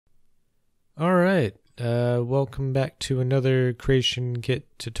Alright, welcome back to another creation kit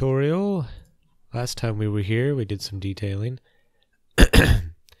tutorial. Last time we were here, we did some detailing. Now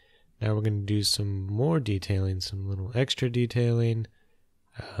we're going to do some more detailing, some little extra detailing,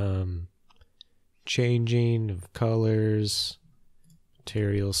 changing of colors,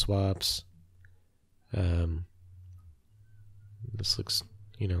 material swaps. This looks,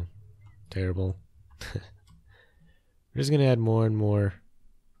 terrible. We're just going to add more and more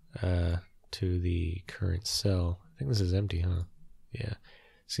to the current cell. I think this is empty, huh? Yeah.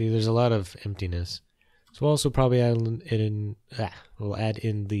 See, there's a lot of emptiness. So we'll also probably add we'll add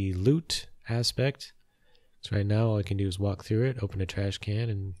in the loot aspect. So right now all I can do is walk through it, open a trash can,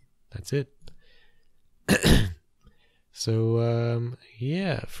 and that's it. So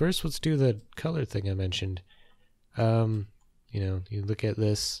yeah, first let's do the color thing I mentioned. You look at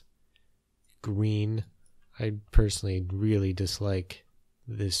this green. I personally really dislike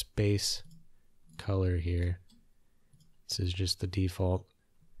this base color here. This is just the default.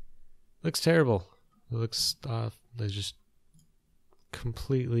 Looks terrible. It looks off. It's just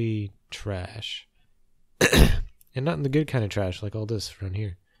completely trash. And not in the good kind of trash like all this around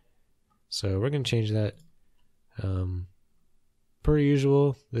here. So we're going to change that. Per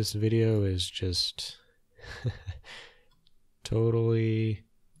usual, this video is just totally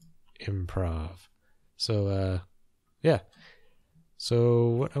improv. So, yeah. So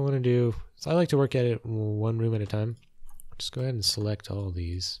what I want to do is I like to work at it one room at a time. Just go ahead and select all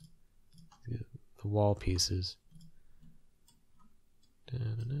these, the wall pieces.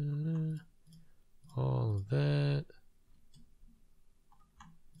 All of that.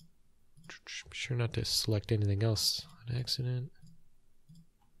 Be sure not to select anything else on accident.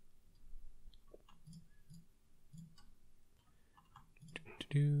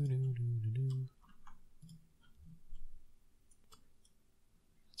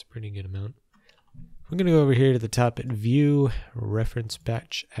 That's a pretty good amount. We're going to go over here to the top at View, Reference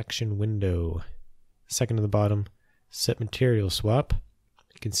Batch Action Window. Second to the bottom, Set Material Swap.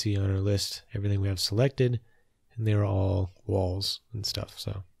 You can see on our list everything we have selected, and they're all walls and stuff.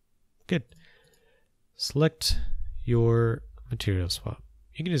 So, good. Select your material swap.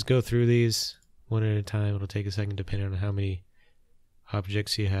 You can just go through these one at a time. It'll take a second depending on how many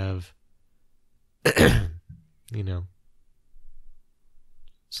objects you have,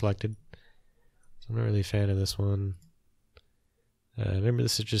 selected. So I'm not really a fan of this one. Remember,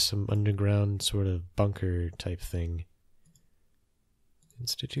 this is just some underground sort of bunker type thing.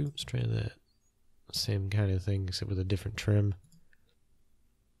 Institute, let's try that. Same kind of thing except with a different trim.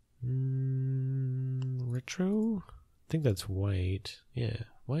 Retro? I think that's white. Yeah,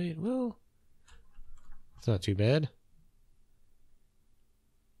 white. Well, it's not too bad.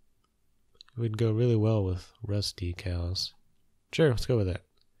 It would go really well with rust decals. Sure, let's go with that.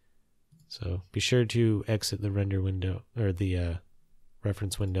 So be sure to exit the render window or the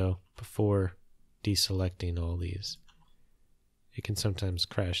reference window before deselecting all these. It can sometimes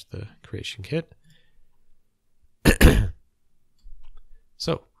crash the creation kit.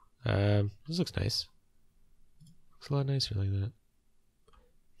 So this looks nice. Looks a lot nicer like that.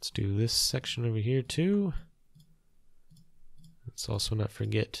 Let's do this section over here too. Let's also not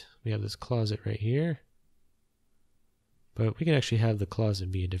forget we have this closet right here. But we can actually have the closet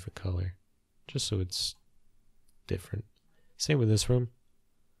be a different color, just so it's different. Same with this room.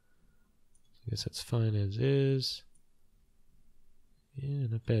 I guess that's fine as is. Yeah,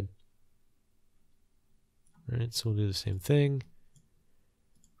 not bad. Alright, so we'll do the same thing.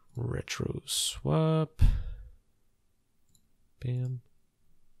 Retro swap. Bam.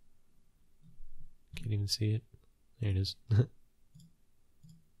 Can't even see it. There it is.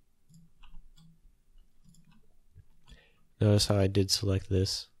 Notice how I did select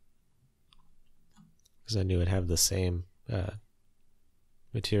this, because I knew it'd have the same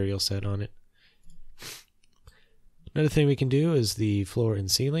material set on it. Another thing we can do is the floor and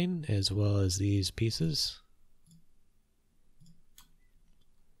ceiling, as well as these pieces.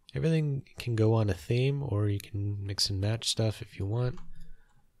 Everything can go on a theme, or you can mix and match stuff if you want,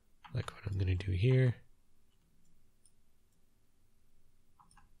 like what I'm going to do here.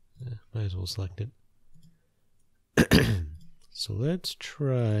 Might as well select it. So let's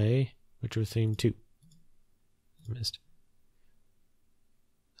try retro theme 2. I missed.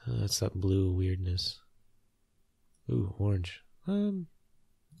 That's that blue weirdness. Ooh, orange.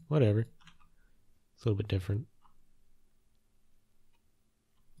 Whatever. It's a little bit different.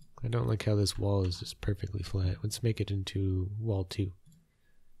 I don't like how this wall is just perfectly flat. Let's make it into wall 2. A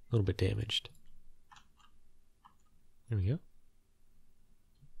little bit damaged. There we go.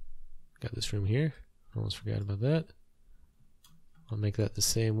 Got this room here. Almost forgot about that. I'll make that the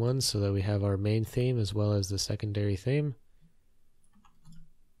same one so that we have our main theme as well as the secondary theme.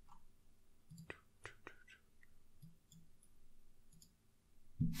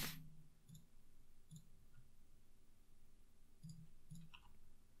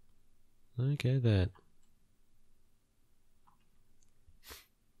 Look at that.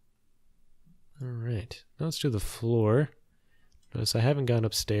 Alright, now let's do the floor. Notice I haven't gone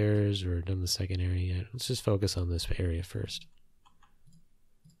upstairs or done the second area yet. Let's just focus on this area first.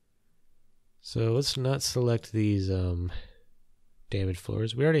 So let's not select these damaged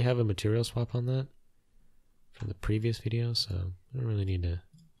floors. We already have a material swap on that from the previous video, so I don't really need to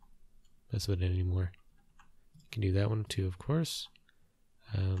mess with it anymore. You can do that one too, of course.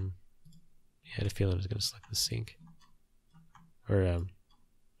 I had a feeling I was going to select the sink or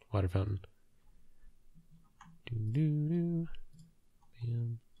water fountain. Bam.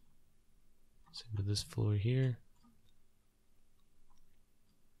 Same with this floor here.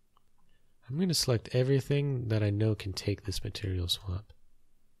 I'm going to select everything that I know can take this material swap.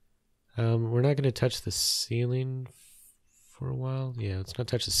 We're not going to touch the ceiling for a while. Yeah, let's not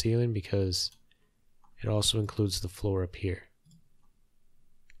touch the ceiling because it also includes the floor up here.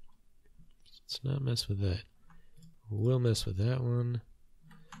 Let's not mess with that. We'll mess with that one.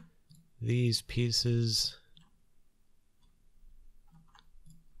 These pieces.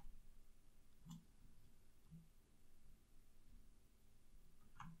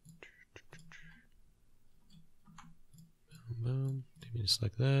 Boom. Maybe just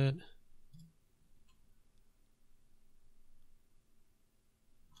like that.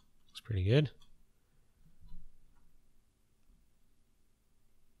 Looks pretty good.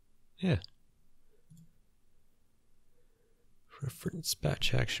 Yeah. Reference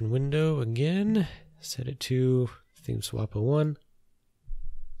batch action window again. Set it to theme swap 01.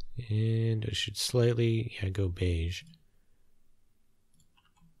 And it should slightly go beige.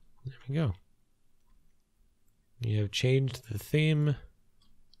 There we go. You have changed the theme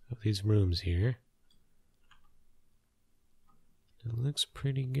of these rooms here. It looks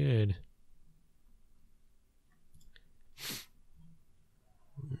pretty good.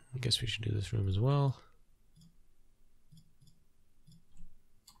 I guess we should do this room as well.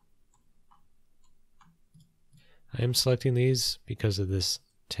 I am selecting these because of this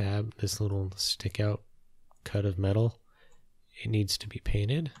tab, this little stick out cut of metal. It needs to be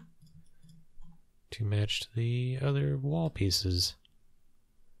painted to match the other wall pieces.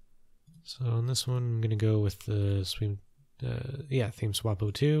 So on this one, I'm going to go with the theme swap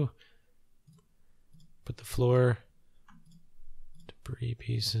 02. Put the floor debris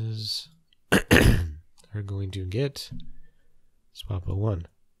pieces are going to get swap 01.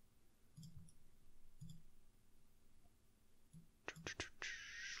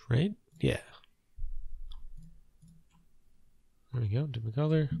 Right? Yeah. There we go. Different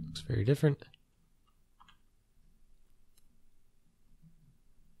color. Looks very different.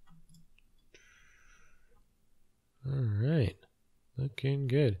 Alright, looking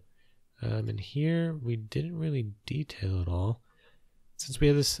good. And here we didn't really detail it all. Since we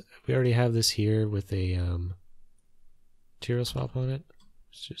have this, we already have this here with a material swap on it.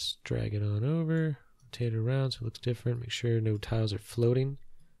 Let's just drag it on over, rotate it around so it looks different. Make sure no tiles are floating.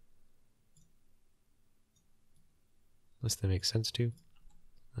 Unless that makes sense to.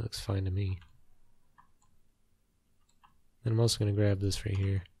 That looks fine to me. And I'm also going to grab this right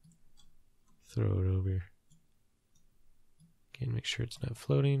here, throw it over. Again, make sure it's not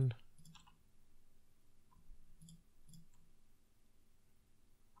floating.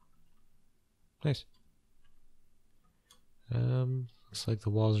 Nice. Looks like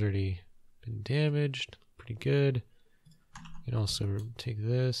the wall's already been damaged. Pretty good. You can also take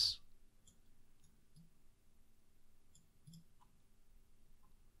this.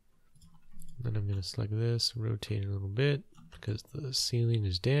 Then I'm going to select this, rotate it a little bit because the ceiling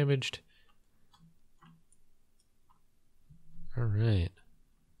is damaged. Alright.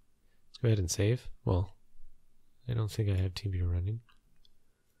 Let's go ahead and save. Well, I don't think I have TV running.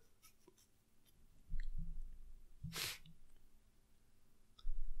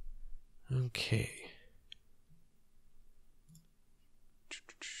 Okay.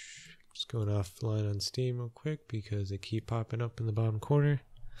 Just going offline on Steam real quick because they keep popping up in the bottom corner.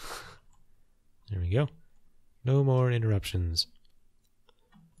 There we go. No more interruptions.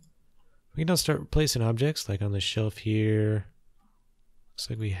 We can now start replacing objects like on the shelf here. Looks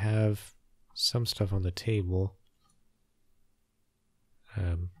like we have some stuff on the table.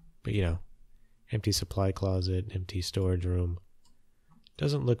 But you know, empty supply closet, empty storage room.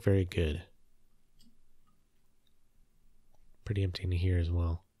 Doesn't look very good. Pretty empty in here as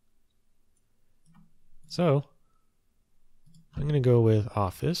well. So, I'm going to go with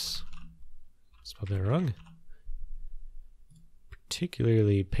office. Spelled that wrong.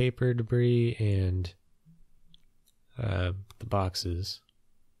 Particularly paper debris and the boxes.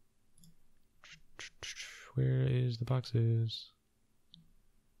 Where is the boxes?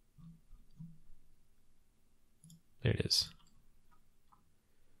 There it is.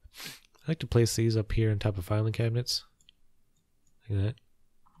 I like to place these up here on top of filing cabinets. Like that.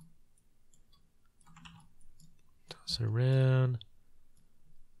 Toss it around.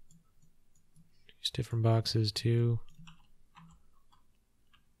 Use different boxes too.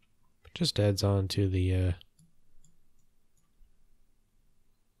 It just adds on to the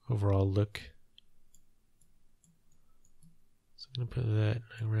overall look. So I'm going to put that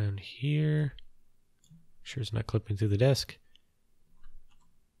around here. Make sure it's not clipping through the desk.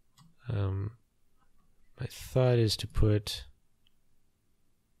 My thought is to put...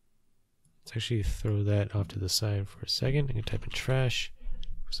 Let's actually throw that off to the side for a second. I'm going to type in trash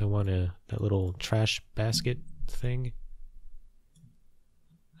because I want that little trash basket thing.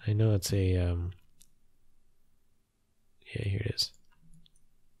 I know it's a... yeah, here it is.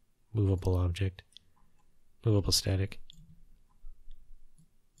 Movable object. Movable static.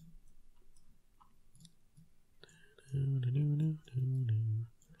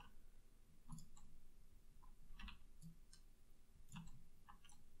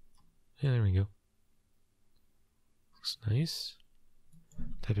 Yeah, there we go. Looks nice.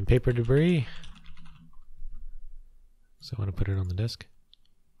 Type in paper debris. So I want to put it on the desk.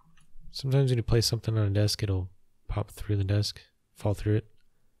 Sometimes when you place something on a desk, it'll pop through the desk, fall through it.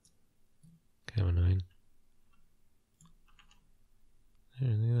 Kind of annoying. There,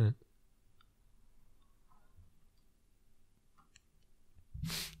 look at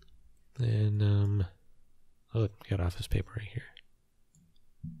that. And, oh look, we got office paper right here.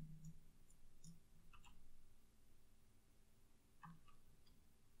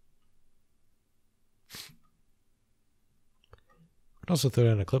 Could also throw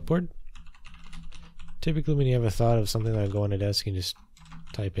it on a clipboard. Typically when you have a thought of something that would go on a desk, you can just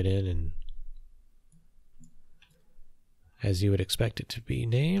type it in and as you would expect it to be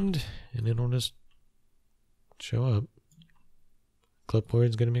named, and it'll just show up. Clipboard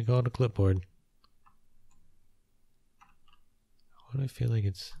is going to be called a clipboard. Why do I feel like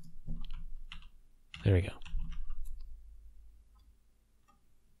it's... There we go.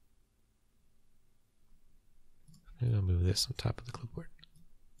 Maybe I'll move this on top of the clipboard.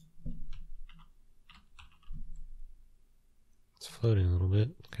 It's floating a little bit,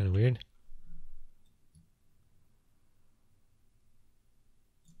 kind of weird.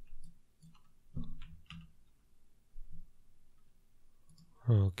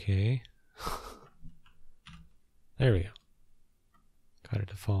 Okay. There we go. Got it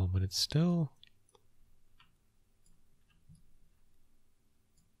to fall, but it's still...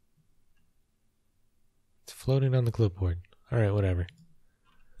 It's floating on the clipboard. Alright, whatever.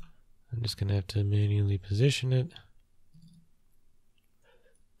 I'm just going to have to manually position it.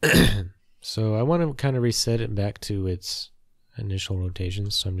 So I want to kind of reset it back to its initial rotation.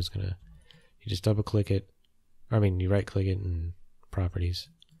 So I'm just going to... You just double click it. I mean, you right click it and properties.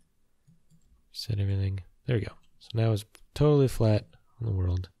 Set everything. There we go. So now it's totally flat on the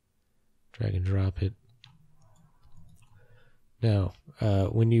world. Drag and drop it. Now,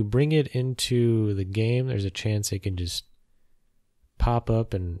 when you bring it into the game, there's a chance it can just pop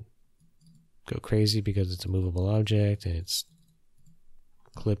up and go crazy because it's a movable object and it's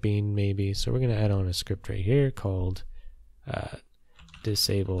clipping maybe. So we're going to add on a script right here called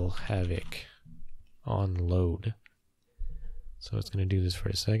disable havoc on load. So it's going to do this for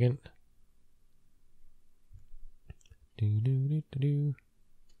a second.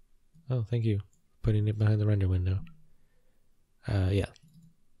 Oh, thank you. Putting it behind the render window. Yeah.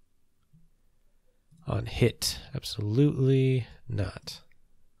 On hit, absolutely not.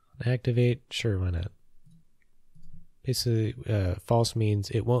 On activate, sure, why not? Basically, false means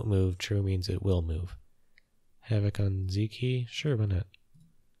it won't move, true means it will move. Havoc on Z key, sure, why not?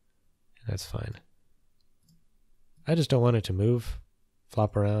 That's fine. I just don't want it to move,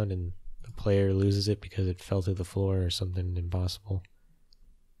 flop around, and the player loses it because it fell through the floor or something impossible.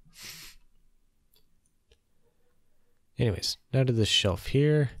 Anyways, now to this shelf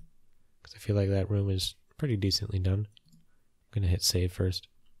here, because I feel like that room is pretty decently done. I'm going to hit save first.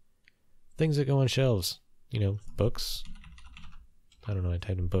 Things that go on shelves, you know, books. I don't know, I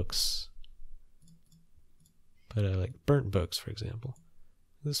typed in books. But like burnt books, for example.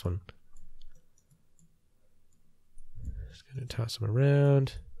 This one. Just going to toss them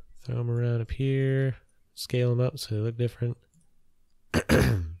around, throw them around up here, scale them up so they look different.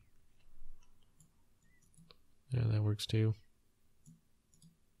 Yeah, that works too.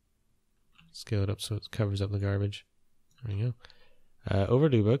 Scale it up so it covers up the garbage. There we go.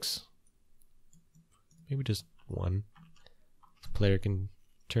 Overdue books. Maybe just one. The player can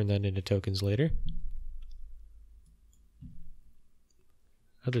turn that into tokens later.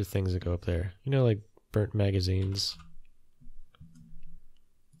 Other things that go up there. You know, like burnt magazines.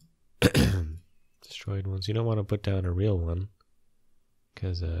 Destroyed ones. You don't want to put down a real one.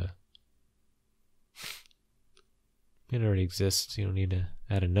 Because it already exists. You don't need to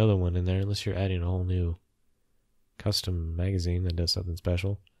add another one in there unless you're adding a whole new custom magazine that does something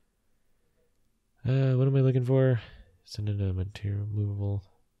special. What am I looking for? Send it a material movable.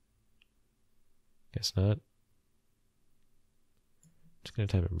 Guess not. Just gonna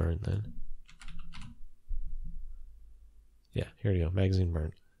type in burn then. Yeah, here we go. Magazine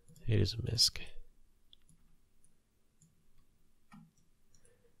burn. It is a misc.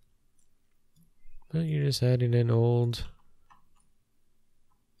 But you're just adding in old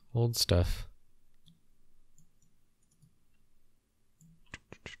stuff.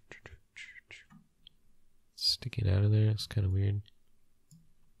 Sticking out of there, it's kind of weird.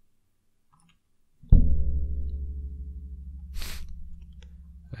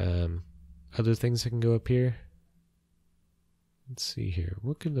 Other things that can go up here. Let's see here.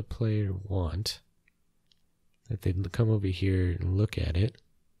 What could the player want? That they'd come over here and look at it.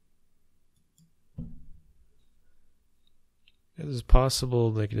 It is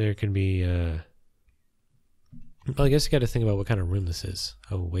possible that there can be, well, I guess you got to think about what kind of room this is.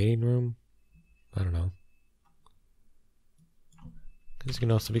 A waiting room? I don't know. These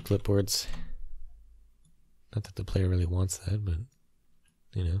can also be clipboards. Not that the player really wants that, but,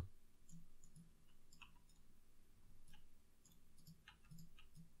 you know.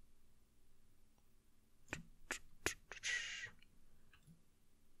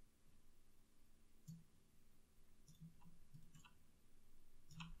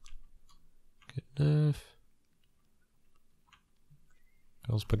 Good enough.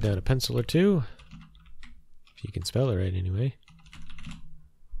 I'll just put down a pencil or two. If you can spell it right anyway.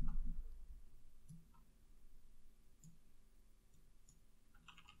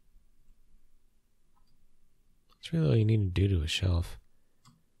 That's really all you need to do to a shelf.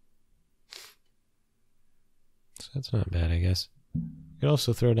 So that's not bad, I guess. You can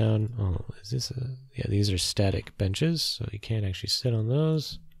also throw down, oh, is this a, yeah, these are static benches, so you can't actually sit on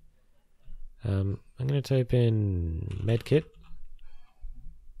those. I'm going to type in medkit.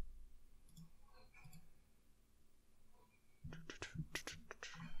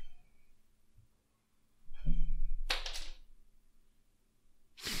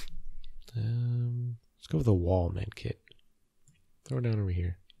 Let's go with a wall medkit. Throw it down over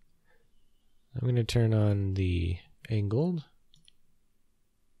here. I'm going to turn on the angled.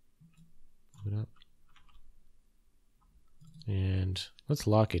 Move it up. And let's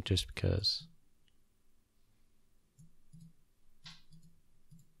lock it just because.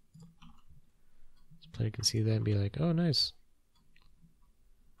 This player can see that and be like, oh, nice.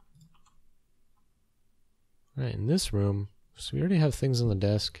 Right, in this room, so we already have things on the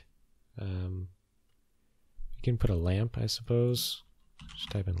desk. You can put a lamp, I suppose. Just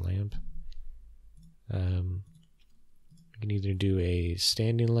type in lamp. You can either do a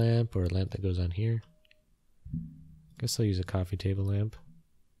standing lamp or a lamp that goes on here. Guess I'll use a coffee table lamp.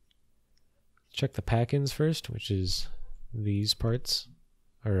 Check the pack-ins first, which is these parts,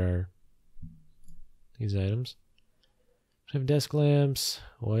 or these items. We have desk lamps,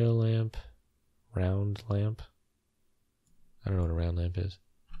 oil lamp, round lamp. I don't know what a round lamp is.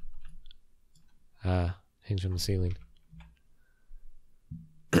 Ah, hangs from the ceiling.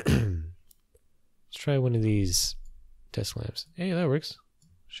 Let's try one of these desk lamps. Hey, that works.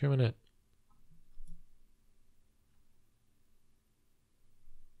 Sure, why not?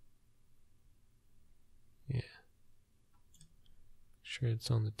 Yeah. Sure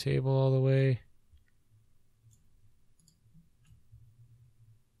it's on the table all the way.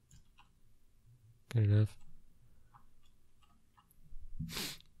 Good enough.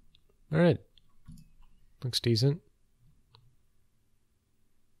 All right. Looks decent.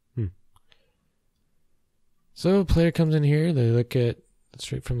 So player comes in here, they look at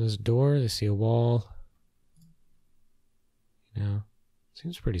straight from this door, they see a wall. You know,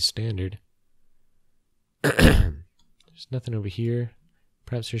 seems pretty standard. There's nothing over here.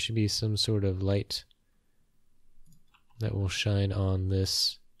 Perhaps there should be some sort of light that will shine on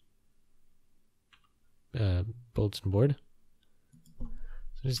this bulletin board. So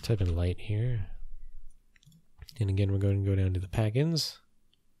just type in light here. And again, we're going to go down to the pack-ins.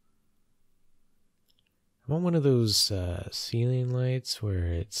 I want one of those ceiling lights where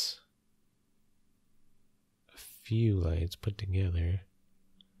it's a few lights put together.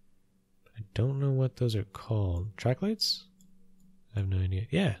 I don't know what those are called. Track lights? I have no idea.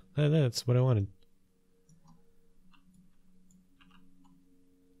 Yeah, that's what I wanted.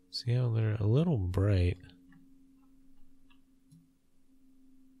 See how they're a little bright.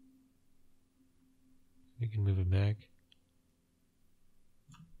 We can move it back.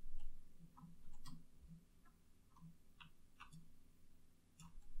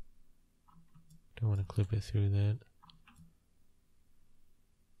 Don't want to clip it through that.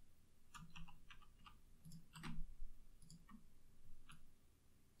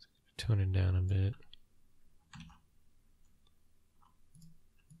 Tone it down a bit.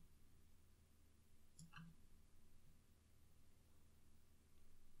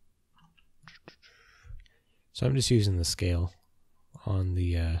 So I'm just using the scale on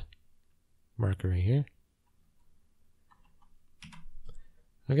the marker right here.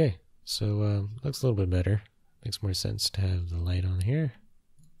 Okay, so looks a little bit better. Makes more sense to have the light on here.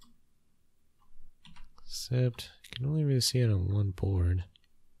 Except you can only really see it on one board.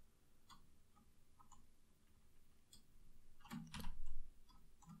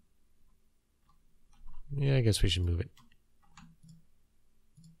 Yeah, I guess we should move it.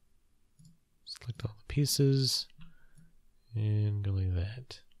 Select all the pieces and go like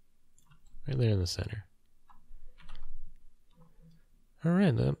that. Right there in the center.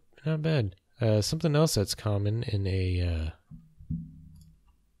 Alright, not bad. Something else that's common in a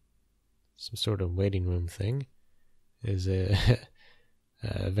some sort of waiting room thing is a,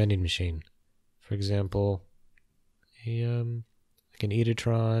 a vending machine. For example, a like an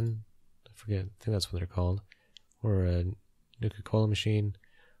Eatatron, I think that's what they're called, or a Nuka-Cola machine.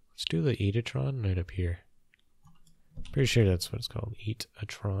 Let's do the Eatatron right up here. Pretty sure that's what it's called.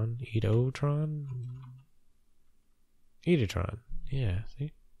 Eatatron? Eatatron. Yeah,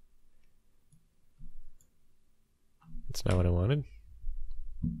 see? That's not what I wanted.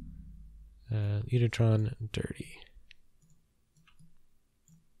 Eatatron dirty.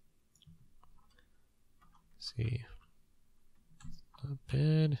 Let's see. Not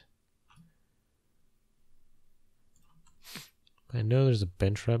bad. I know there's a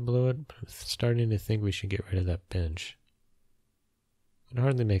bench right below it, but I'm starting to think we should get rid of that bench. It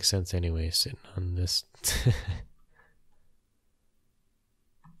hardly makes sense anyway, sitting on this.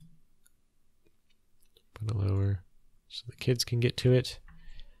 Put it lower so the kids can get to it.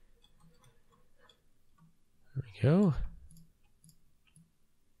 There we go.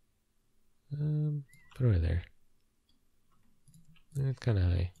 Put it right there. It's kind of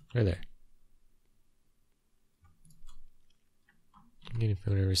high. Right there. If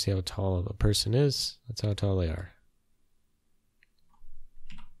you ever see how tall a person is, that's how tall they are.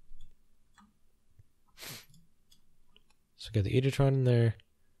 So we got the Eatatron in there.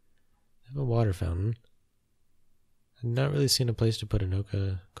 I have a water fountain. I've not really seen a place to put a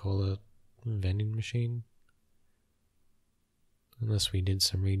Nuka-Cola vending machine. Unless we did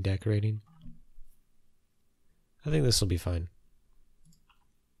some redecorating. I think this will be fine.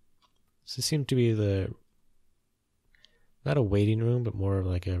 So this seemed to be the... not a waiting room, but more of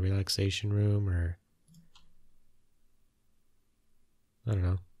like a relaxation room, or... I don't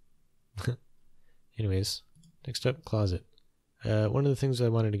know. Anyways, next up, closet. One of the things I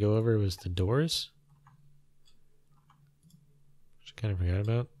wanted to go over was the doors, which I kind of forgot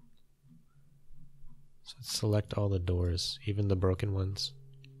about. So let's select all the doors, even the broken ones.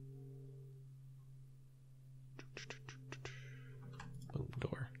 Boom,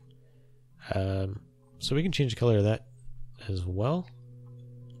 door. So we can change the color of that as well.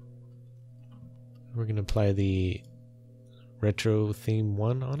 We're going to apply the retro theme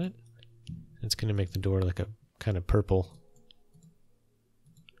 1 on it. It's going to make the door like a kind of purple.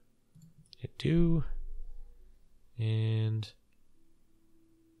 Hit 2, and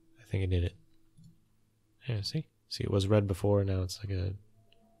I think I did it. Yeah, see, it was red before, now it's like a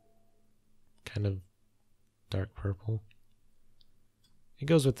kind of dark purple. It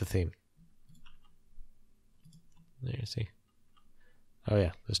goes with the theme. There, see. Oh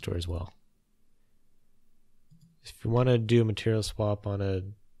yeah, this door as well. If you want to do a material swap on a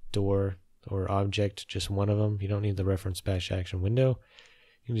door or object, just one of them, you don't need the reference bash action window.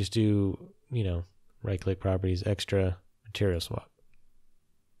 You can just do, you know, right click properties, extra material swap.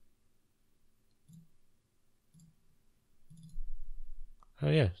 Oh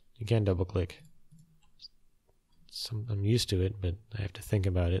yeah, you can double click. I'm used to it, but I have to think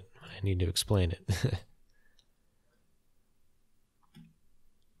about it when I need to explain it.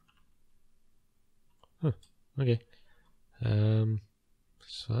 Huh, okay.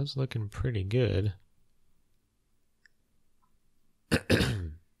 So that's looking pretty good.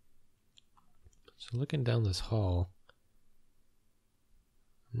 So looking down this hall,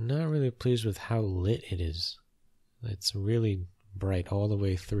 not really pleased with how lit it is. It's really bright all the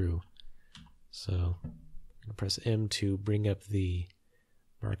way through. So I'm gonna press M to bring up the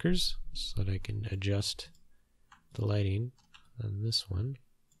markers so that I can adjust the lighting on this one.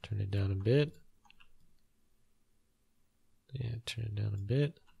 Turn it down a bit. Yeah, turn it down a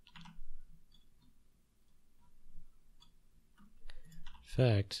bit. In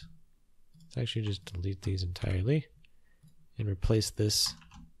fact, let's actually just delete these entirely and replace this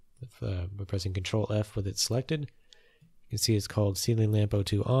with, by pressing Control F with it selected. You can see it's called Ceiling Lamp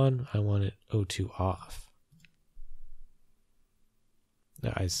O2 on. I want it O2 off.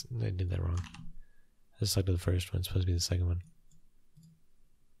 No, I did that wrong. I selected the first one. It's supposed to be the second one.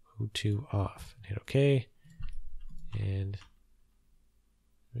 O2 off. Hit OK. And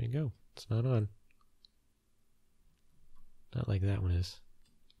there you go. It's not on. Not like that one is.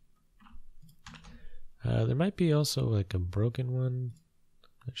 There might be also like a broken one.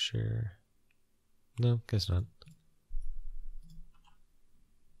 Not sure. No, guess not.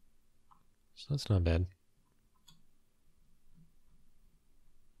 So that's not bad.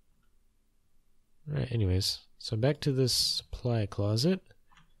 Alright, anyways. So back to this supply closet.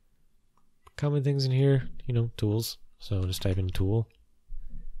 Common things in here, you know, tools. So just type in tool.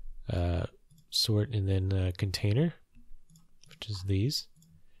 Sort and then container, which is these.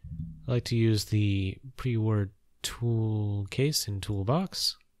 I like to use the pre-war tool case and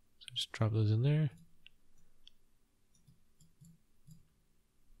toolbox. So just drop those in there.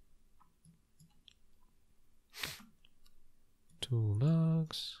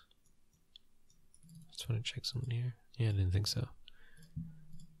 Toolbox. Just want to check something here. Yeah, I didn't think so.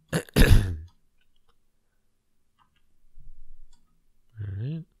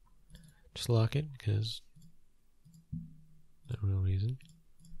 Alright. Just lock it because no real reason.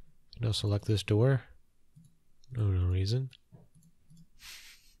 You can also lock this door. No real reason.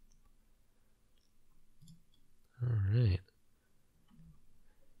 Alright.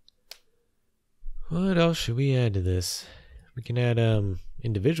 What else should we add to this? We can add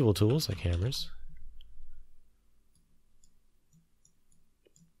individual tools like hammers.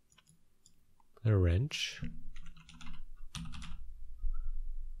 A wrench.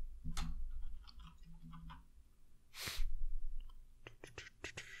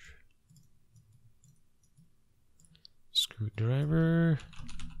 Screwdriver.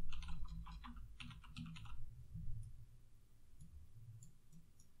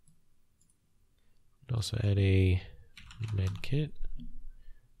 Also add a med kit.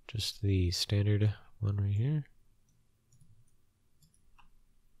 Just the standard one right here.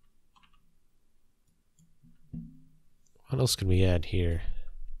 What else can we add here?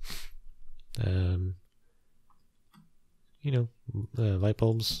 You know, light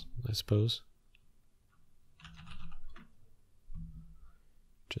bulbs, I suppose.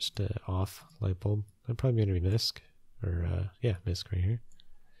 Just off light bulb. That'd probably be under misc. Or, yeah, misc right here.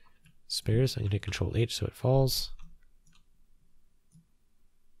 Spares, I'm going to hit Control H so it falls.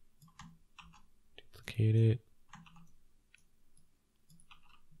 Duplicate it.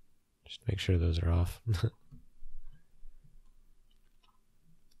 Just make sure those are off.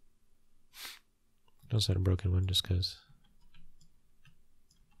 I also had a broken one just because.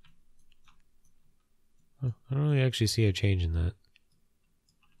 Oh, I don't really actually see a change in that.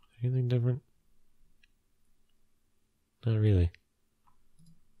 Anything different? Not really.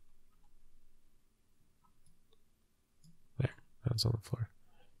 There, that's on the floor.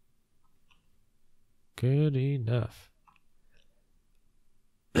 Good enough.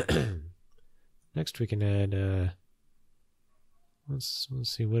 Next we can add, let's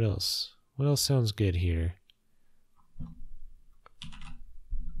see what else. What else sounds good here?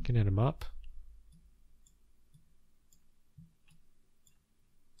 Can add a mop.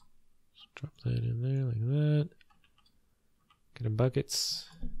 Just drop that in there like that. Get a buckets.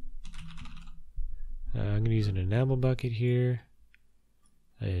 I'm going to use an enamel bucket here.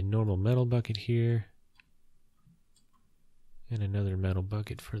 A normal metal bucket here. And another metal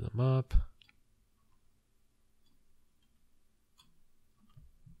bucket for the mop.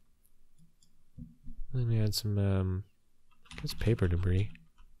 Then we add some, I guess, paper debris.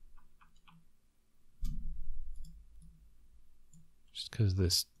 Just because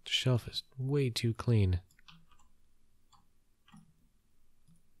this shelf is way too clean.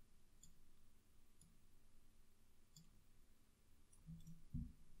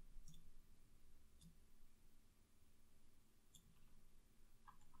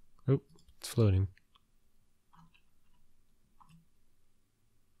 Oh, it's floating.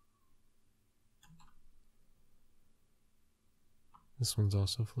 This one's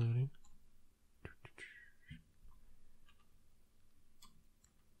also floating.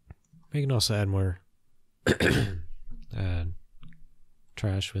 We can also add more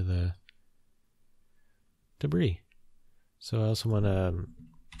trash with debris. So I also want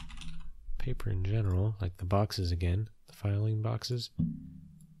paper in general, like the boxes again, the filing boxes.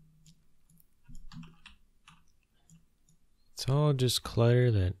 It's all just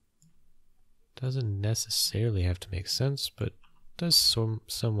clutter that doesn't necessarily have to make sense, but does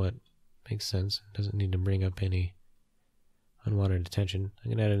somewhat make sense. It doesn't need to bring up any unwanted attention. I'm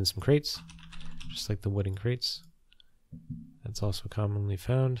going to add in some crates, just like the wooden crates. That's also commonly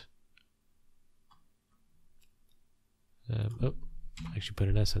found. Oh, I actually put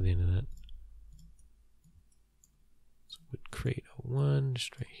an S at the end of that. So wood crate 01,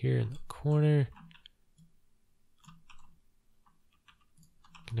 just right here in the corner.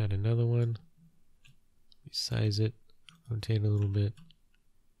 Can add another one. Resize it, rotate a little bit.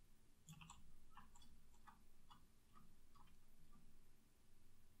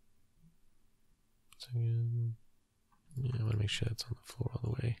 So, yeah, I want to make sure that's on the floor all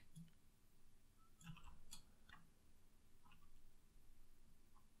the way.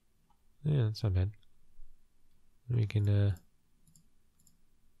 Yeah, that's not bad. We can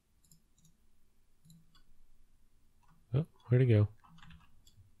oh, where'd it go?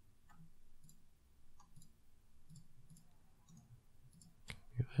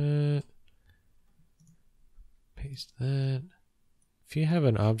 Copy that. Paste that. If you have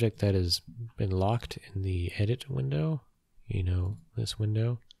an object that has been locked in the edit window, you know, this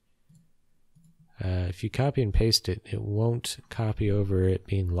window, if you copy and paste it, it won't copy over it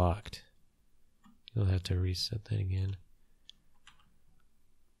being locked. You'll have to reset that again.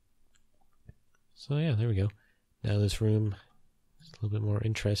 So yeah, there we go. Now this room is a little bit more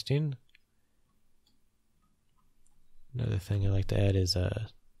interesting. Another thing I like to add is you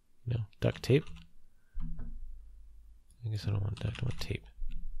know, duct tape. I guess I don't want duct, I want tape.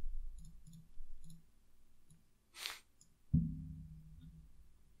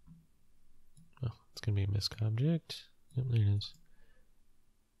 Oh, it's gonna be a misc object. Yep, there it is.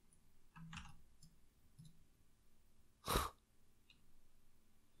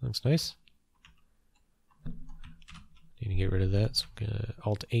 Looks nice. Need to get rid of that, so I'm gonna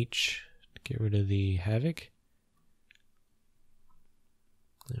Alt H to get rid of the havoc.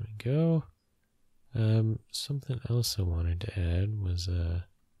 There we go. Something else I wanted to add was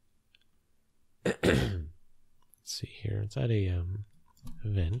let's see here. Let's add a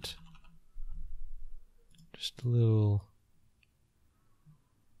event. Just a little.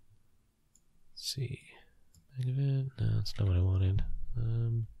 Let's see. Event. No, that's not what I wanted.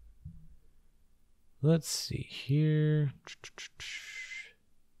 Let's see here.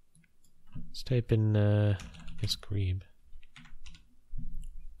 Let's type in I guess Grebe.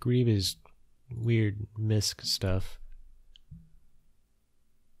 Grebe is weird misc stuff.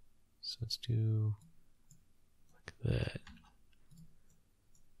 So let's do like that.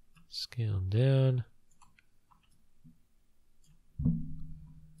 Scale down.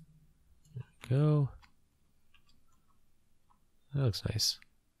 There we go. That looks nice.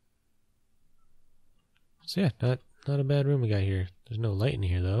 So yeah, not a bad room we got here. There's no light in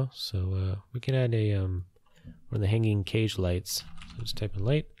here though, so we can add a one of the hanging cage lights. So just type in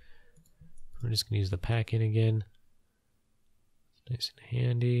light. We're just gonna use the pack in again. It's nice and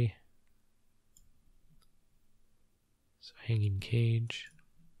handy. So hanging cage.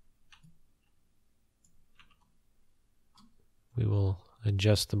 We will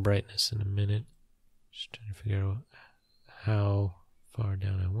adjust the brightness in a minute. Just trying to figure out how far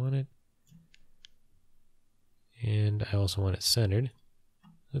down I want it. And I also want it centered.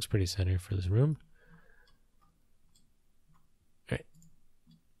 Looks pretty centered for this room. Alright.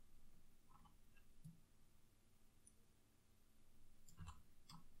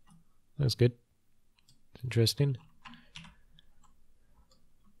 Looks good. It's interesting.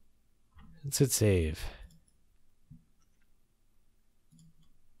 Let's hit save.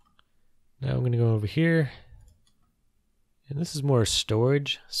 Now I'm going to go over here. And this is more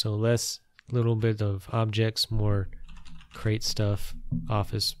storage, so less little bit of objects, more crate stuff,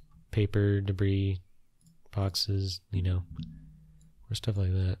 office paper, debris, boxes, you know, or stuff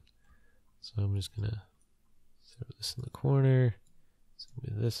like that. So I'm just gonna throw this in the corner. It's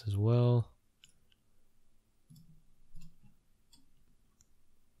gonna be this as well.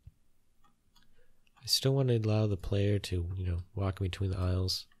 I still want to allow the player to, you know, walk between the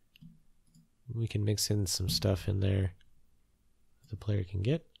aisles. We can mix in some stuff in there that the player can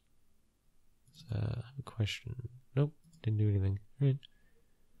get. I have a question. Nope, didn't do anything. All right.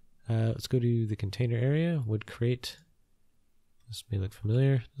 Let's go to the container area. Wood crate. This may look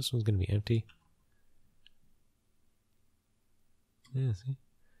familiar. This one's going to be empty. Yeah, see?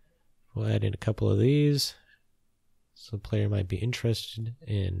 We'll add in a couple of these, so the player might be interested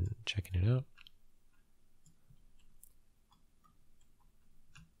in checking it out.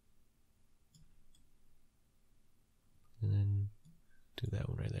 And then do that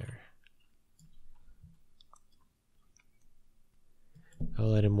one right there.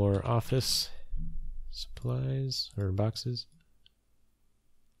 I'll add in more office supplies or boxes.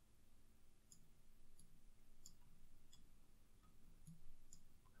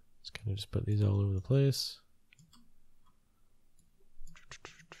 Just kind of just put these all over the place.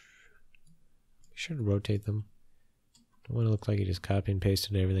 Be sure to rotate them. Don't want to look like you just copy and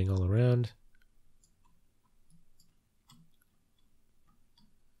pasted everything all around.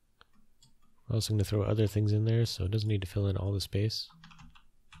 We're also going to throw other things in there, so it doesn't need to fill in all the space.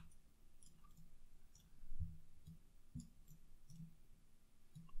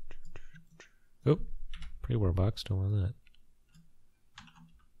 Oh, pre-war box, don't want that.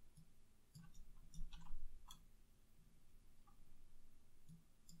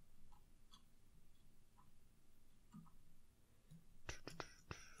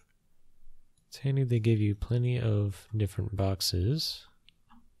 It's handy they give you plenty of different boxes.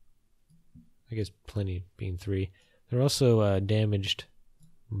 I guess plenty being 3. They're also damaged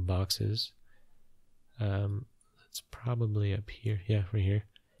boxes. It's probably up here. Yeah, right here.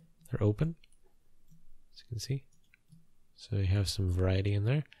 They're open, as you can see. So you have some variety in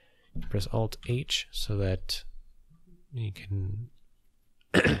there. You press Alt-H so that you can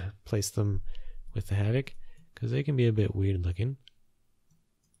place them with the Havoc, because they can be a bit weird looking.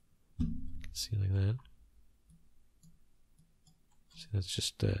 You can see like that. See, that's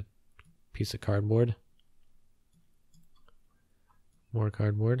just a piece of cardboard. More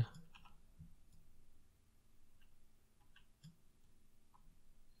cardboard.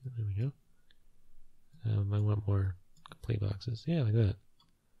 There we go. I want more complete boxes. Yeah, like that.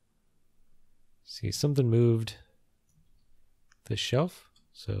 See, something moved this shelf,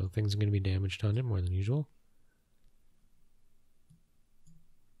 so things are going to be damaged on it more than usual.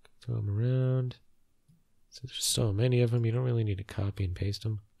 Throw them around. So there's so many of them, you don't really need to copy and paste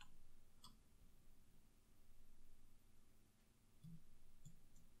them.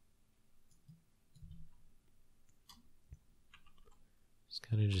 It's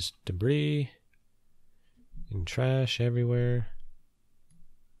kind of just debris and trash everywhere.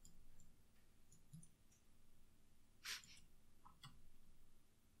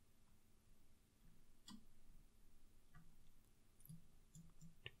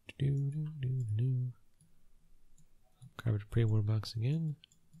 Grab a pre-war box again.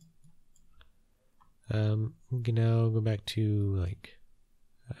 We can now go back to, like,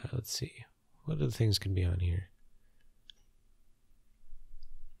 let's see, what other things could be on here?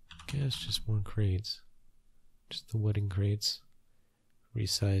 I guess just more crates. Just the wooden crates.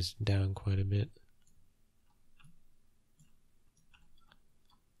 Resized down quite a bit.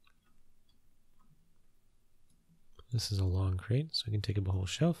 This is a long crate, so we can take up a whole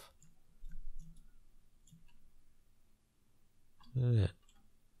shelf. Look at that.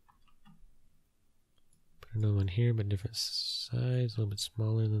 Put another one here, but different size, a little bit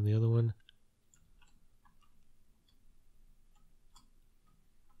smaller than the other one.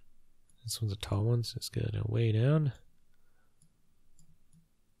 This one's a tall one, so it's got to way down.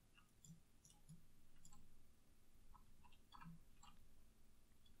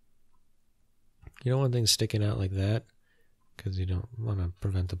 You don't want things sticking out like that, because you don't want to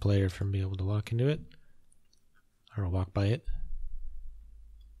prevent the player from being able to walk into it or walk by it.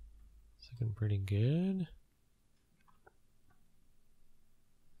 It's looking pretty good.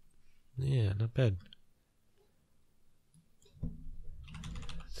 Yeah, not bad.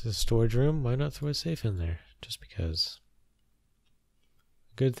 It's a storage room. Why not throw a safe in there? Just because.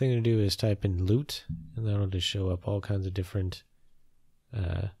 A good thing to do is type in loot, and that'll just show up all kinds of different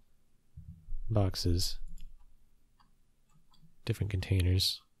boxes, different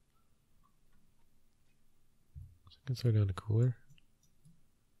containers. So I can throw down a cooler.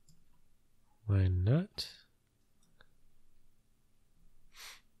 Why not?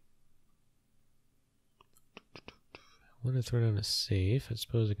 I want to throw down a safe. I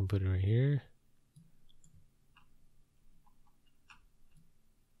suppose I can put it right here.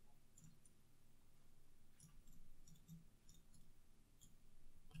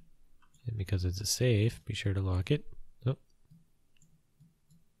 And because it's a safe, be sure to lock it. Oh.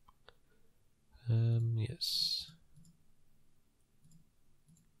 Yes.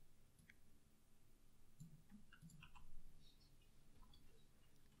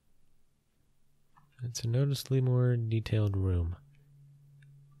 It's a noticeably more detailed room.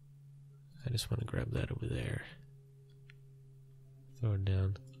 I just want to grab that over there. Throw it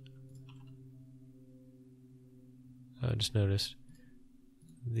down. I just noticed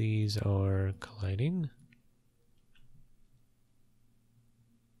these are colliding.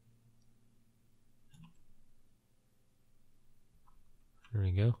 There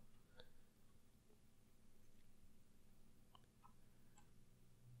we go.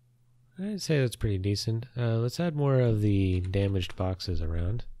 I'd say that's pretty decent. Let's add more of the damaged boxes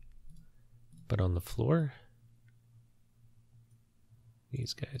around. But on the floor,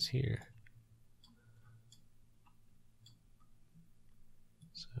 these guys here.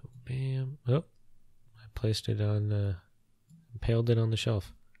 So, bam. Oh, I placed it on, impaled it on the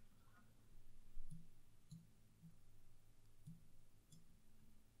shelf.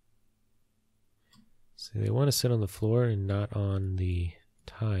 So they want to sit on the floor and not on the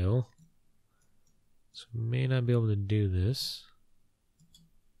tile. So we may not be able to do this.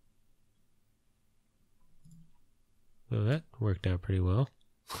 Well, that worked out pretty well.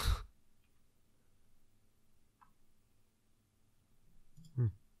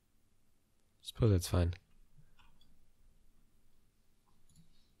 Suppose that's fine.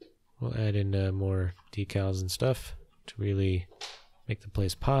 We'll add in more decals and stuff to really make the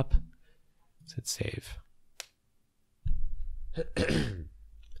place pop. Let's hit save.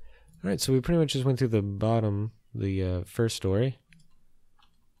 Alright, so we pretty much just went through the bottom, the first story.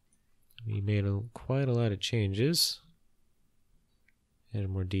 We made quite a lot of changes. Added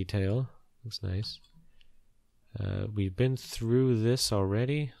more detail. Looks nice. We've been through this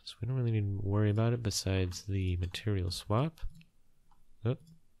already, so we don't really need to worry about it besides the material swap. Oh. A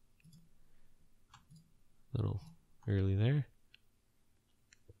little early there.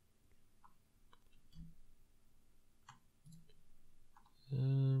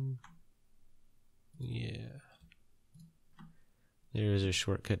 Yeah. There's a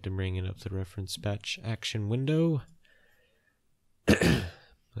shortcut to bringing up the reference batch action window.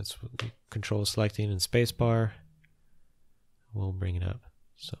 That's what we control selecting in spacebar. We'll bring it up.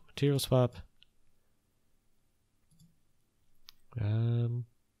 So material swap. One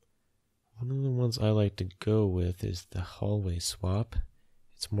of the ones I like to go with is the hallway swap.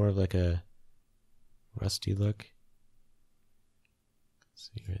 It's more of like a rusty look.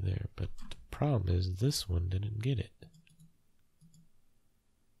 See right there, but the problem is this one didn't get it.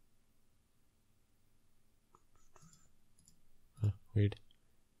 Huh, weird.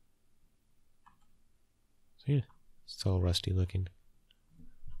 So yeah, it's all rusty looking.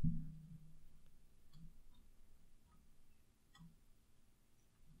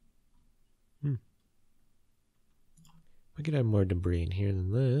 We could have more debris in here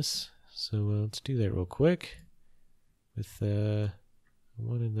than this, so let's do that real quick. With I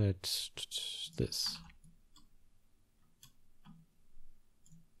wanted that this.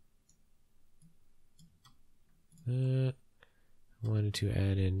 I wanted to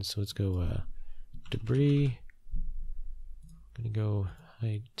add in, so let's go debris. I'm gonna go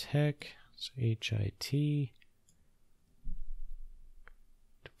high tech, so HIT.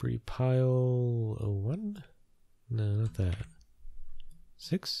 Debris pile 01. No, not that.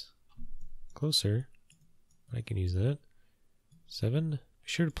 6. Closer. I can use that. 7. Be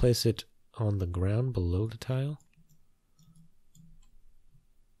sure to place it on the ground below the tile.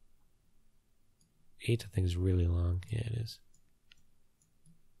 8, I think, is really long. Yeah, it is.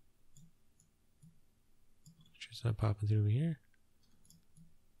 Make sure it's not popping through here.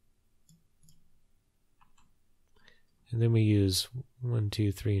 And then we use 1,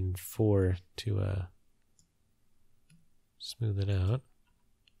 2, 3, and 4 to smooth it out.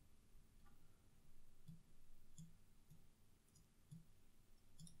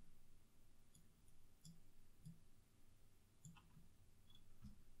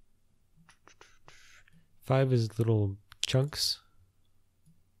 Five is little chunks.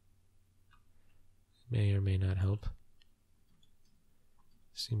 May or may not help.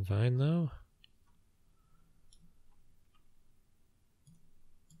 Seem fine though.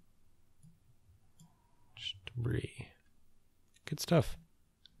 Just debris. Good stuff.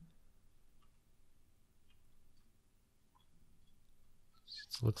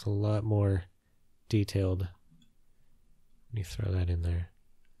 It looks a lot more detailed when you throw that in there.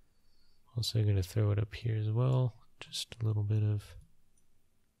 Also going to throw it up here as well. Just a little bit of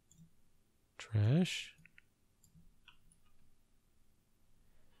trash.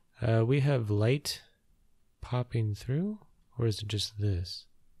 We have light popping through, or is it just this?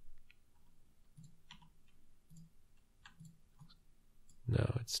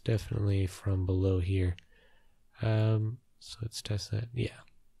 No, it's definitely from below here. So let's test that. Yeah.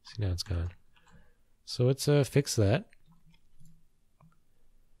 See, now it's gone. So let's fix that.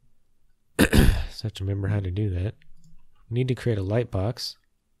 So I have to remember how to do that. We need to create a light box.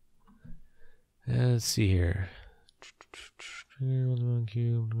 Let's see here.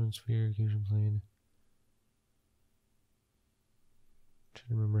 Cube, sphere, fusion plane. Trying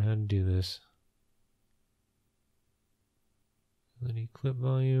to remember how to do this. LED clip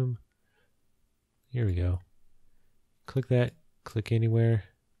volume. Here we go. Click that. Click anywhere.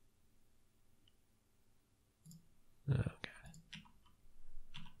 Okay.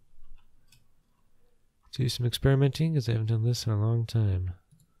 Do some experimenting because I haven't done this in a long time.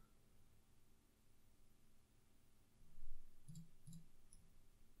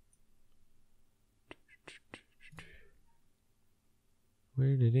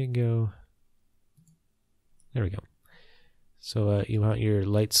 Where did it go? There we go. So you want your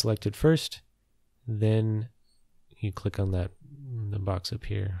light selected first, then you click on that the box up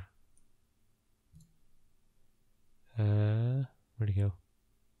here. Where'd it go?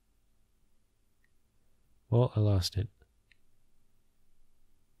 Well, I lost it.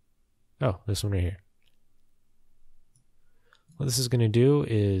 Oh, this one right here. What this is going to do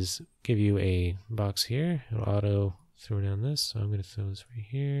is give you a box here. It'll auto throw down this. So I'm going to throw this right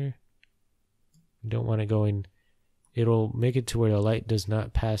here. You don't want it going. It'll make it to where the light does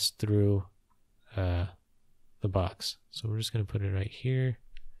not pass through the box. So we're just going to put it right here.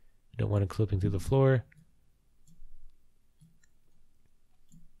 You don't want it clipping through the floor.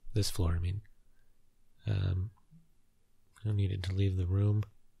 This floor, I mean. I don't need it to leave the room.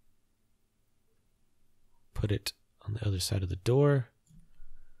 Put it on the other side of the door.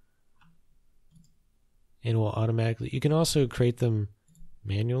 And it will automatically, you can also create them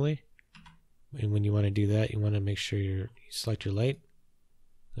manually. And when you want to do that, you want to make sure you select your light.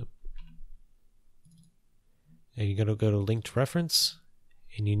 And you're going to go to linked reference,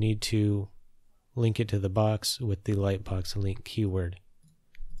 and you need to link it to the box with the lightbox link keyword.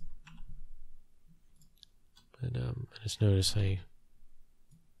 But I just noticed I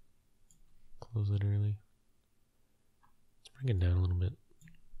closed it early. Let's bring it down a little bit.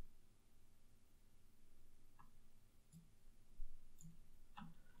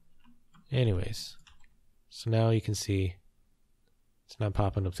 Anyways, so now you can see it's not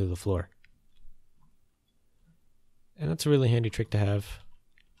popping up through the floor. And that's a really handy trick to have,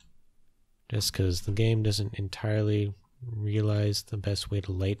 just because the game doesn't entirely realize the best way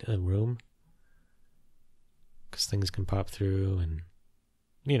to light a room. Because things can pop through, and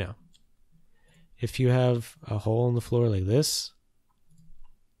you know, if you have a hole in the floor like this,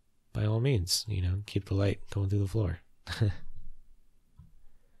 by all means, you know, keep the light going through the floor.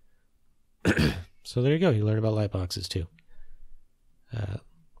 So there you go. You learn about light boxes too.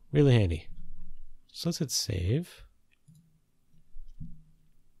 Really handy. So let's hit save.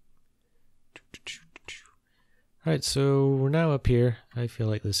 Alright, so we're now up here. I feel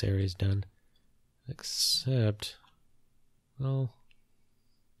like this area is done. Except, well,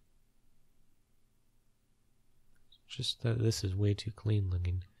 just that this is way too clean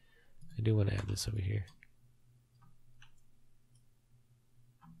looking. I do want to add this over here.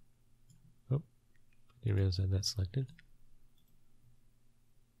 Oh, didn't realize I had that selected.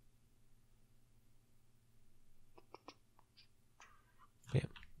 Bam.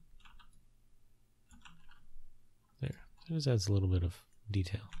 There. It just adds a little bit of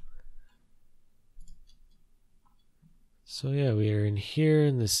detail. So yeah, we are in here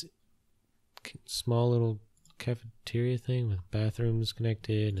in this small little cafeteria thing with bathrooms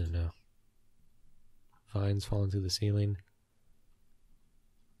connected and vines falling through the ceiling.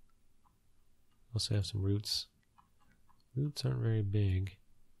 Also have some roots. Roots aren't very big,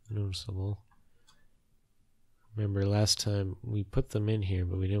 noticeable. Remember last time we put them in here,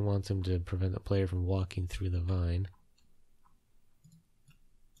 but we didn't want them to prevent the player from walking through the vine.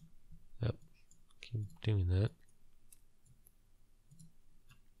 Yep, keep doing that.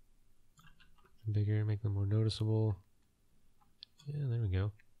 Bigger, make them more noticeable. Yeah, there we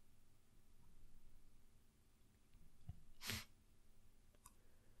go.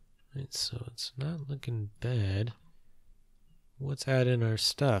 Right, so it's not looking bad. Let's add in our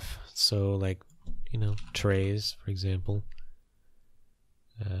stuff. So like, you know, trays, for example.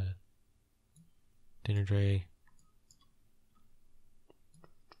 Dinner tray.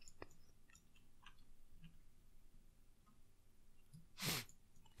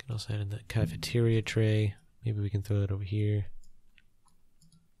 Can also add in that cafeteria tray. Maybe we can throw that over here.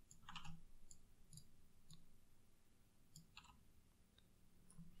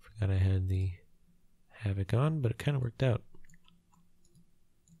 Forgot I had the Havoc on, but it kind of worked out.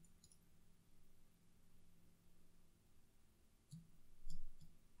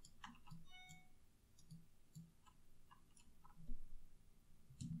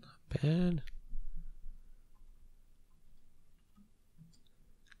 Not bad.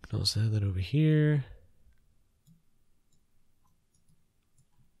 Can also have that over here.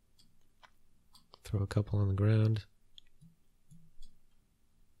 Throw a couple on the ground.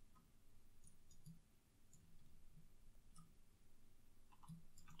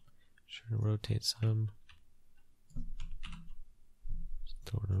 Try to rotate some. Just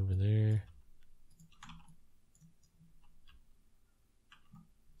throw it over there.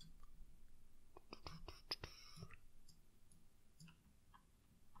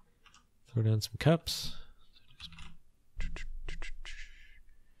 Throw down some cups.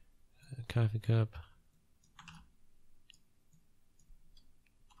 A coffee cup.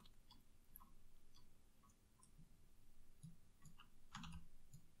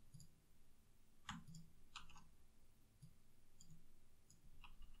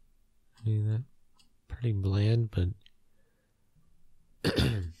 I mean, that pretty bland, but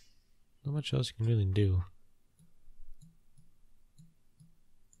not much else you can really do.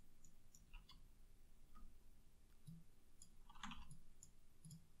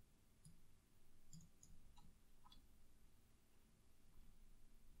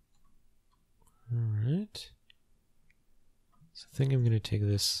 Alright. So I think I'm going to take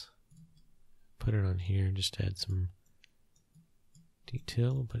this, put it on here, and just add some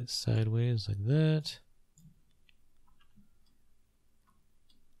detail, put it sideways like that.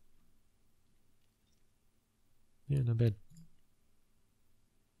 Yeah, not bad.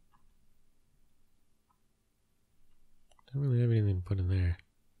 Don't really have anything to put in there.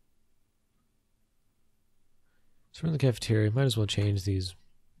 So we're in the cafeteria. Might as well change these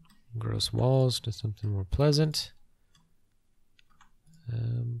gross walls to something more pleasant.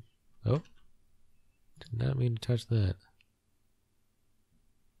 Oh, did not mean to touch that.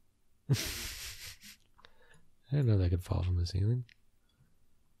 I didn't know that could fall from the ceiling.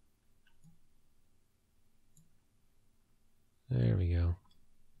 There we go.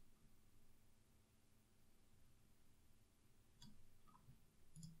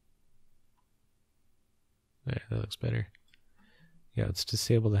 There, that looks better. Yeah, let's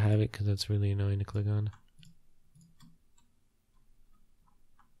disable the Havoc because that's really annoying to click on.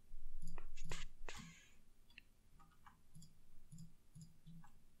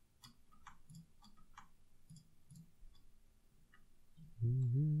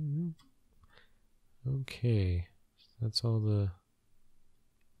 Okay, that's all the,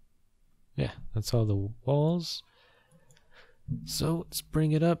 yeah, that's all the walls. So let's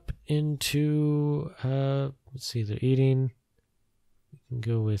bring it up into, let's see, they're eating. We can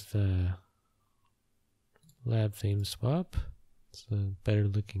go with lab theme swap. It's a better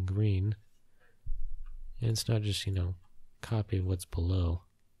looking green. And it's not just, you know, copy of what's below.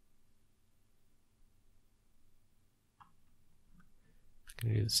 I'm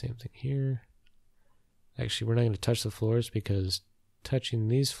going to do the same thing here. Actually, we're not going to touch the floors because touching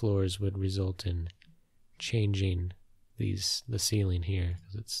these floors would result in changing the ceiling here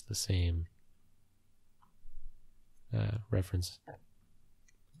because it's the same reference.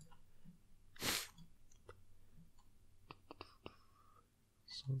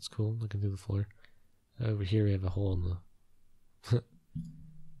 So that's cool, looking through the floor. Over here we have a hole in the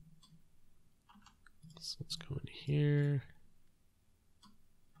so let's go in here.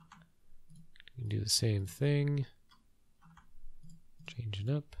 You can do the same thing. Change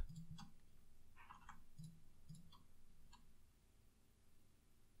it up.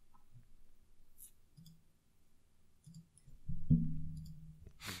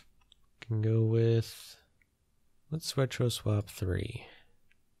 Can go with, let's retro swap 3.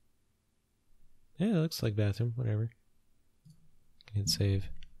 Yeah, it looks like bathroom, whatever. Can hit save.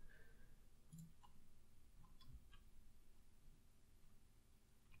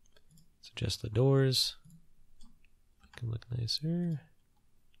 Let's adjust the doors. Make them look nicer.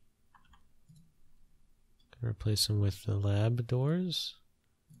 Can replace them with the lab doors.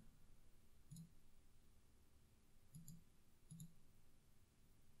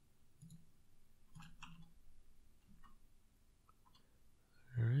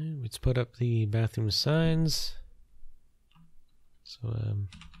 Alright, let's put up the bathroom signs. So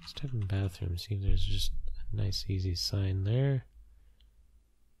let's type in bathroom, see if there's just a nice easy sign there.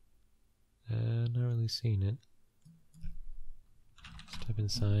 Not really seeing it. Let's type in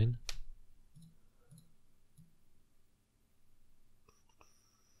sign.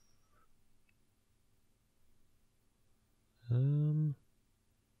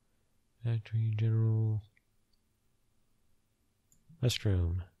 Factory general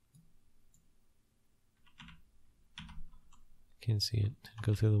restroom. Can't see it.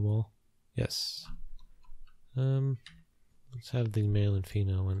 Go through the wall. Yes. Let's have the male and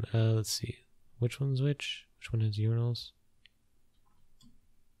female one. Let's see. Which one's which? Which one has urinals?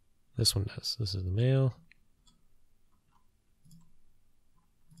 This one does. This is the male.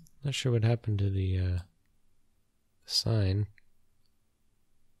 Not sure what happened to the sign.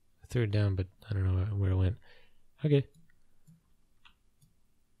 I threw it down, but I don't know where it went. Okay.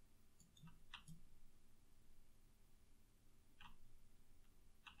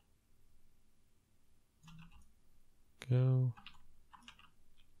 Go.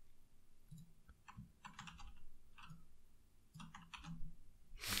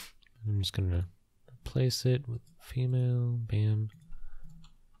 I'm just going to replace it with female. Bam.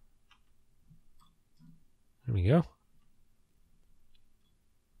 There we go.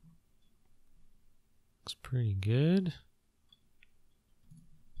 Looks pretty good.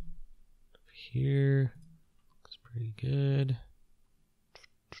 Over here. Looks pretty good.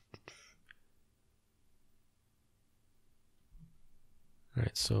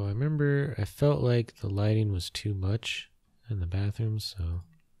 Alright, so I remember I felt like the lighting was too much in the bathroom, so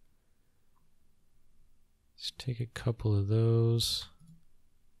let's take a couple of those.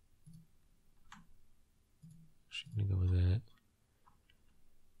 I'm gonna go with that.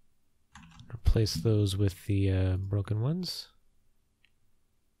 Replace those with the broken ones.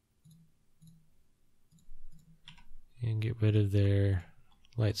 And get rid of their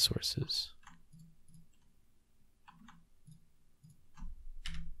light sources.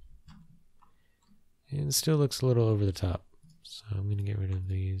 And it still looks a little over the top. So I'm going to get rid of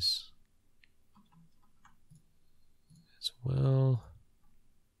these as well.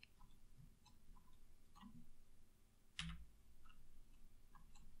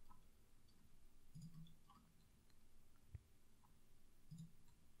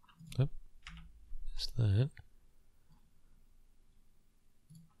 Oh, missed that.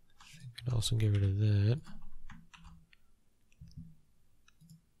 I think I'd also get rid of that.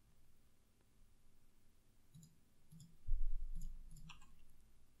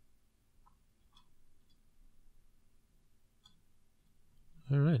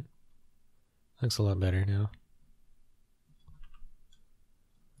 All right. Looks a lot better now.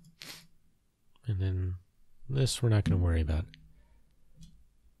 And then this we're not going to worry about.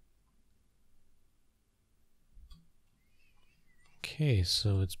 Okay,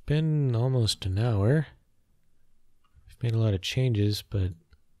 so it's been almost an hour. We've made a lot of changes, but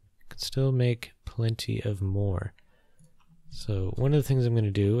could still make plenty of more. So one of the things I'm going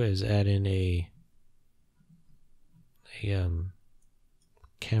to do is add in a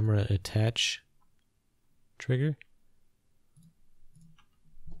camera attach trigger.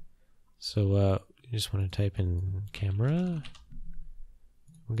 So you just want to type in camera.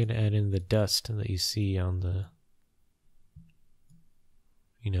 We're going to add in the dust that you see on the,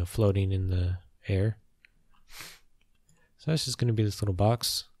 floating in the air. So that's just going to be this little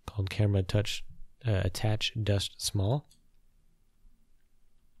box called camera attach dust small.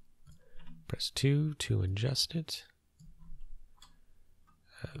 Press 2 to adjust it.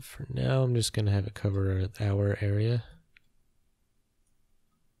 For now, I'm just going to have it cover our area.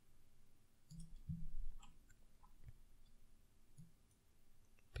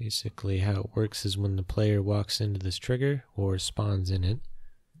 Basically, how it works is when the player walks into this trigger or spawns in it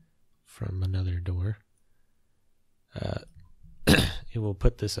from another door, it will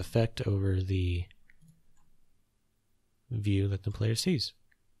put this effect over the view that the player sees.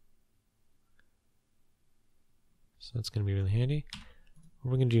 So that's going to be really handy.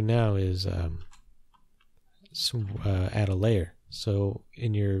 What we're going to do now is add a layer. So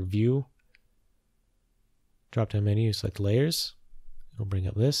in your view drop down menu, select layers. It'll bring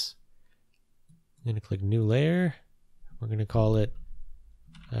up this. I'm going to click new layer. We're going to call it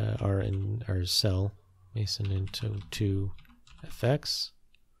our cell Mason into 2 FX.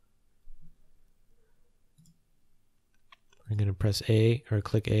 We're going to press A or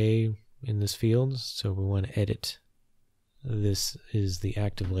click A in this field. So we want to edit. This is the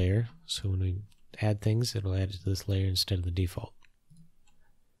active layer, so when we add things, it'll add it to this layer instead of the default.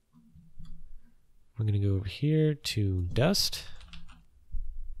 We're going to go over here to dust.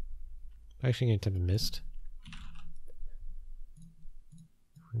 I'm actually going to type in mist.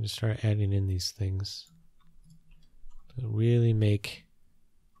 We're going to start adding in these things to really make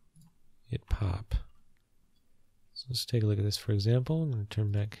it pop. So let's take a look at this, for example. I'm going to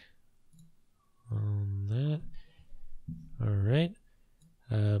turn back on that. Alright,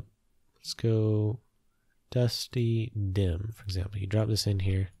 let's go dusty dim, for example. You drop this in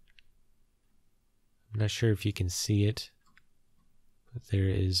here. I'm not sure if you can see it, but there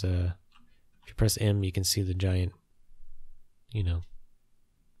is if you press M, you can see the giant,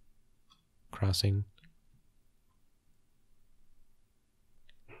 crossing.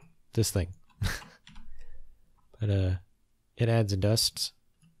 This thing. But it adds a dust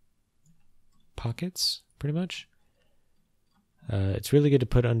pockets, pretty much. It's really good to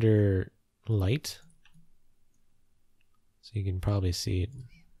put under light, so you can probably see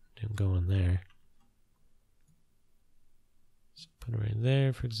it going there. So put it right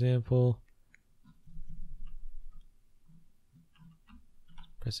there, for example.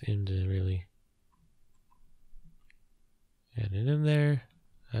 Press M to really add it in there.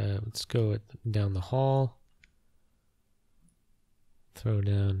 Let's go down the hall. Throw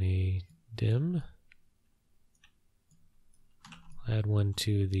down a dim. Add one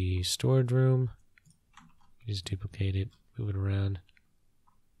to the storage room. Just duplicate it, move it around.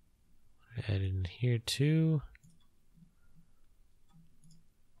 Add it in here too.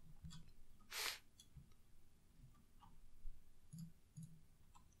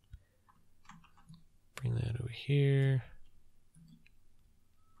 Bring that over here.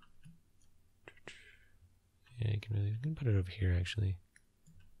 Yeah, you can put it over here actually.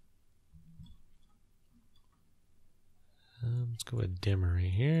 Let's go with dimmer right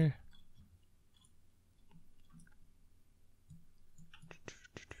here.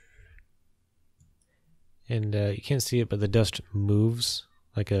 And you can't see it, but the dust moves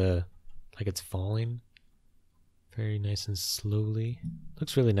like it's falling. Very nice and slowly.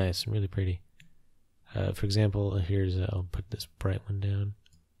 Looks really nice and really pretty. For example, here's I'll put this bright one down.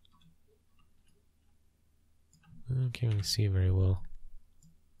 I can't really see it very well.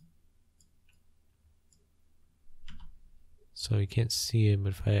 So you can't see it,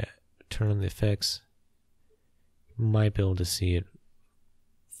 but if I turn on the effects, you might be able to see it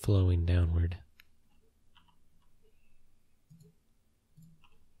flowing downward.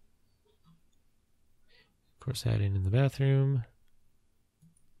 Of course, add it in the bathroom.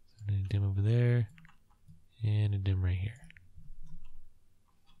 A dim over there, and a dim right here.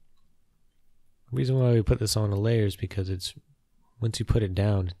 The reason why we put this on a layer is because it's once you put it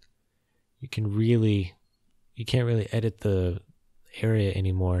down, you can't really edit the area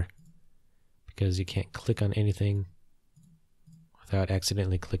anymore because you can't click on anything without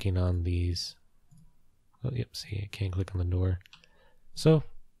accidentally clicking on these. Oh, yep, see, I can't click on the door. So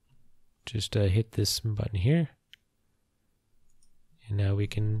just hit this button here, and now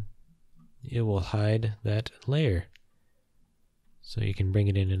it will hide that layer. So you can bring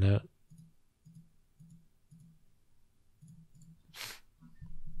it in and out.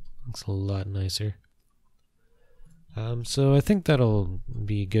 Looks a lot nicer. So I think that'll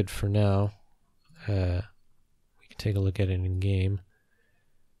be good for now. We can take a look at it in game.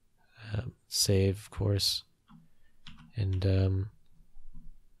 Save, of course. And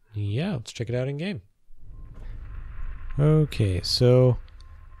yeah, let's check it out in game. Okay, so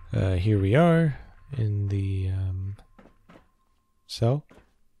here we are in the cell.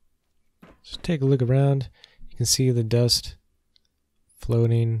 Just take a look around. You can see the dust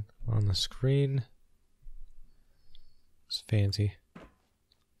floating on the screen. It's fancy.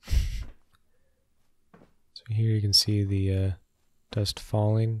 So here you can see the dust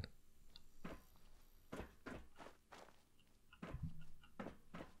falling.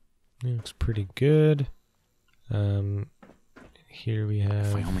 It looks pretty good. Here we have...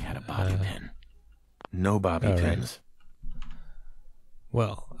 If I only had a bobby pin. No bobby pins. Right.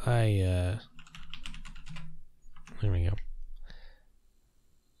 Well, there we go.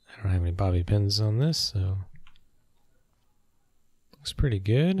 I don't have any bobby pins on this, so... Looks pretty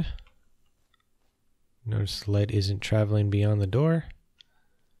good. Notice the light isn't traveling beyond the door.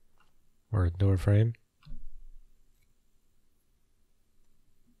 Or a door frame.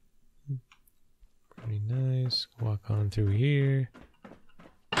 Pretty nice. Walk on through here.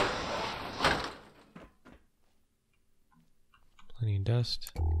 Plenty of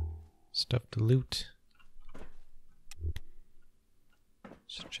dust. Stuff to loot.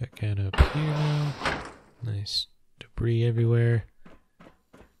 Let's check out up here now. Nice debris everywhere.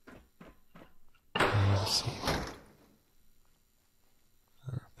 Let's see.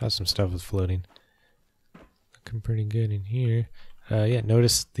 That's some stuff was floating. Looking pretty good in here. Yeah,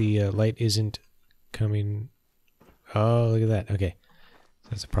 notice the light isn't coming. Oh, look at that. Okay.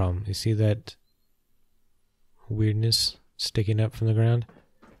 That's a problem. You see that weirdness sticking up from the ground?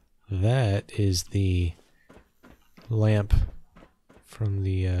 That is the lamp from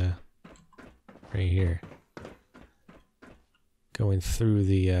the right here. Going through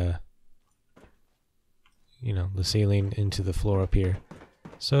the you know, the ceiling into the floor up here.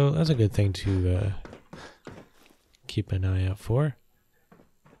 So that's a good thing to keep an eye out for.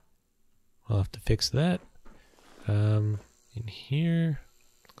 I'll have to fix that. In here,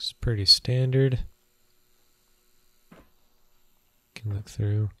 looks pretty standard. Can look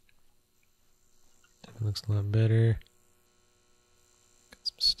through. That looks a lot better. Got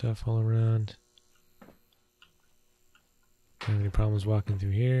some stuff all around. have any problems walking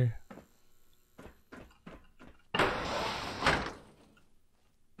through here.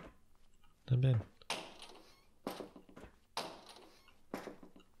 Not bad.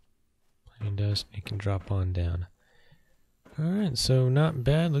 Plain dust, you can drop on down. Alright, so not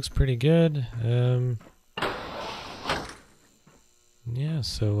bad, looks pretty good. Yeah,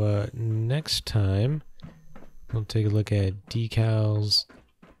 so next time we'll take a look at decals,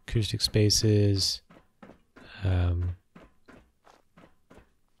 acoustic spaces,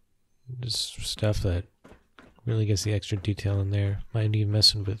 just stuff that really gets the extra detail in there. Might even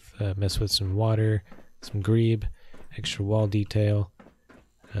mess with some water, some grebe, extra wall detail.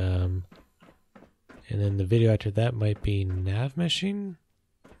 And then the video after that might be nav meshing.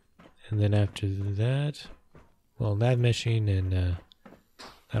 And then after that, well, nav meshing, and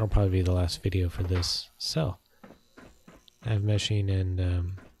that'll probably be the last video for this cell. Nav meshing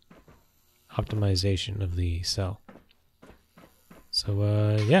and optimization of the cell.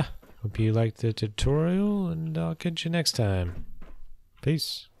 So yeah, hope you liked the tutorial, and I'll catch you next time.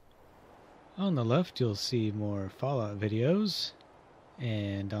 Peace. On the left, you'll see more Fallout videos,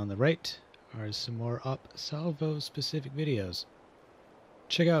 and on the right are some more Op Salvo specific videos.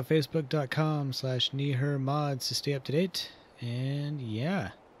 Check out facebook.com/NeherMods to stay up to date, and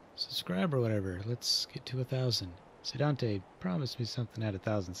yeah, subscribe or whatever. Let's get to 1,000. Sedante promised me something at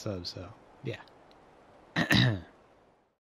 1,000 subs, so yeah.